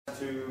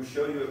to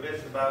show you a bit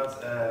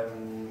about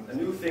a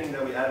new thing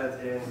that we added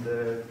in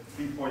the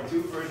 3.2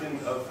 version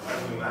of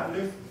Avenue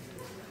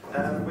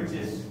Avenue, which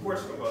is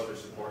QuartComposer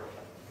support.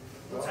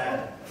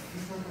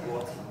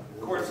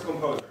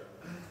 QuartComposer.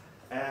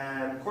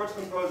 And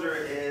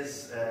QuartComposer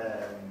is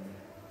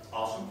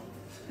awesome.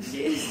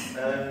 Yes.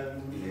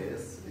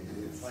 Yes, it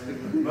is.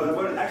 But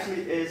what it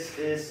actually is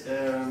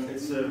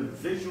it's a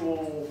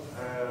visual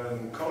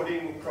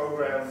coding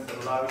program that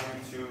allows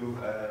you to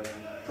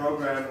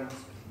program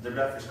the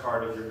graphics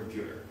card of your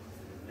computer.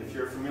 If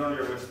you're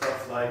familiar with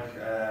stuff like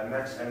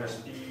Max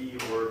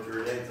MSP or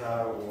Pure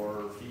Data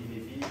or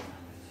VVV,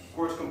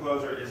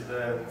 QuartComposer is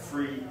the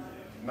free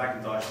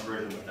Macintosh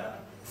version of that.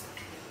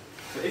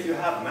 So if you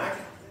have Mac,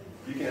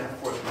 you can have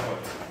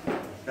QuartComposer.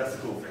 That's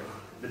the cool thing.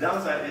 The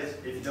downside is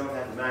if you don't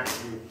have the Mac,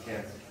 you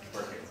can't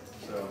work it.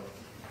 So,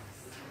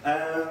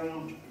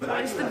 but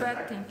what is the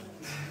bad thing?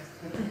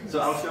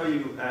 So I'll show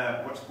you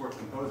what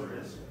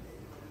QuartComposer is.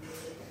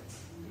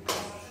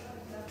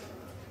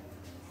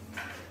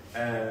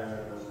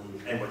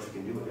 And what you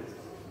can do with it.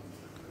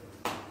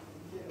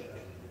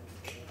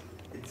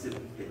 It's a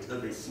bit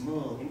of a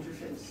small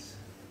interface,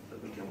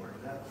 but we can work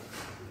it out.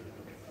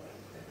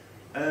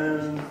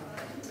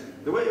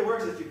 The way it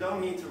works is you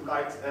don't need to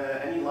write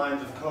any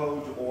lines of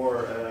code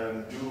or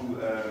do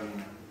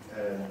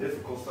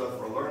difficult stuff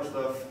or learn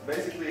stuff.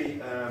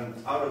 Basically,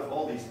 out of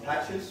all these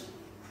patches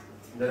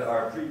that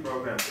are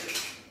pre-programmed,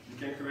 you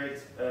can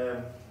create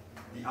the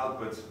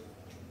output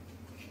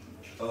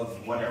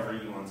of whatever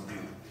you want to do.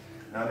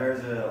 Now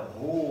there's a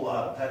whole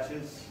lot of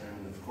patches,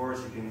 and of course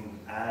you can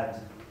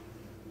add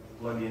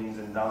plugins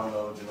and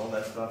downloads and all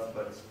that stuff,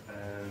 but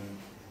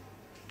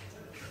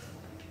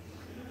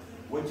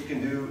what you can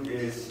do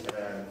is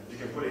you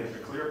can put in a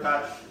clear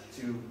patch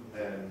to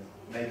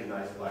make a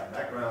nice black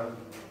background,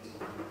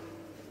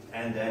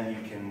 and then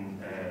you can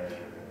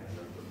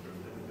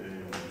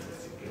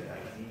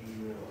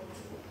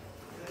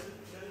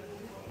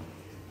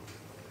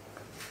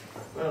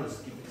well, let's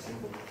keep it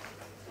simple.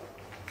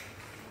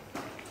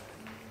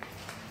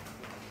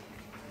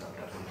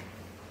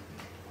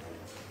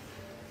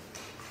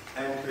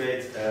 And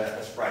create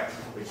a sprite,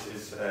 which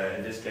is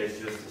in this case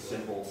just a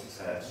simple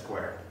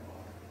square.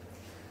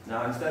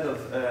 Now instead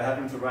of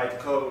having to write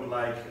code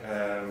like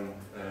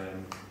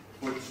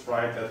put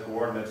sprite at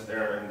coordinates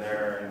there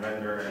and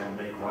render and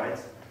make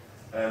white,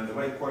 the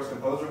way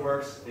QuartComposer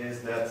works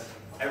is that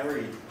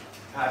every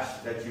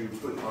patch that you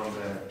put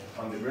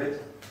on the grid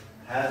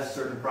has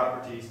certain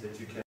properties that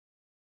you can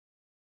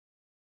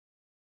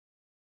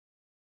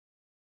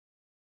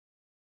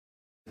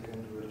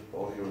do it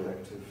audio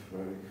active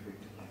very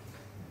quickly.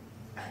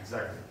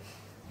 Exactly.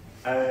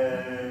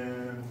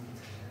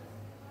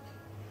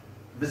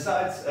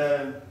 Besides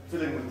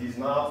filling with these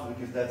knobs,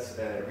 because that's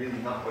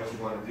really not what you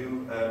want to do,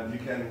 you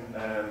can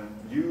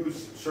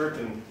use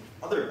certain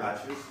other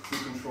patches to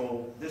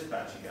control this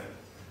patch again.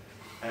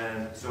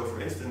 And so,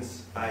 for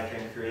instance, I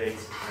can create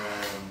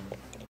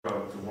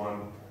 0 to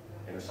 1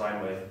 in a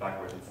sine wave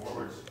backwards and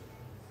forwards.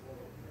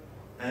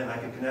 And I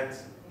can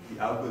connect the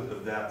output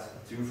of that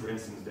to, for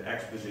instance, the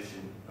X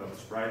position of the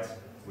sprite,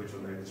 which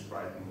will make the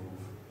sprite move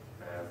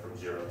from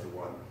 0 to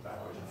 1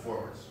 backwards and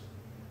forwards.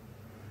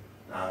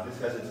 Now this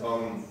has its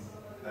own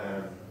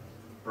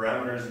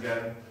parameters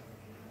again,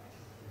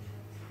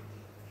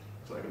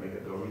 so I can make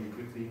it go really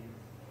quickly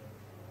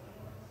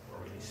or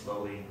really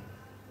slowly,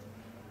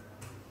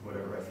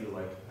 whatever I feel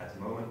like at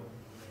the moment.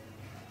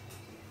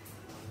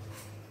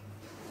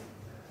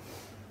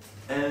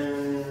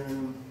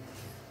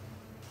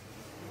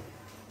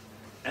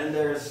 And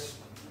there's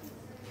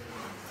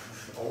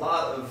a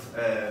lot of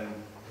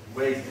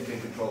ways you can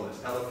control this.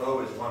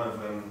 LFO is one of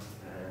them.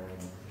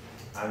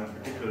 I'm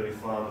particularly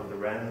fond of the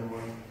random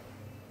one,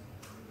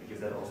 because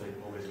that also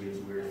always gives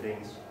weird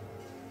things.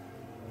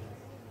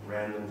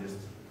 Random just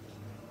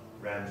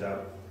rams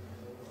out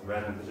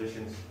random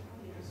positions,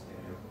 because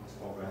it's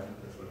all random,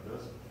 that's what it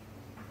does.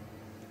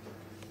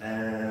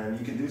 And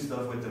you can do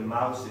stuff with the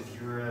mouse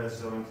if you're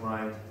so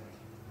inclined.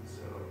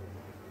 So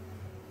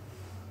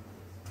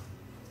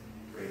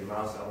create a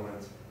mouse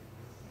element.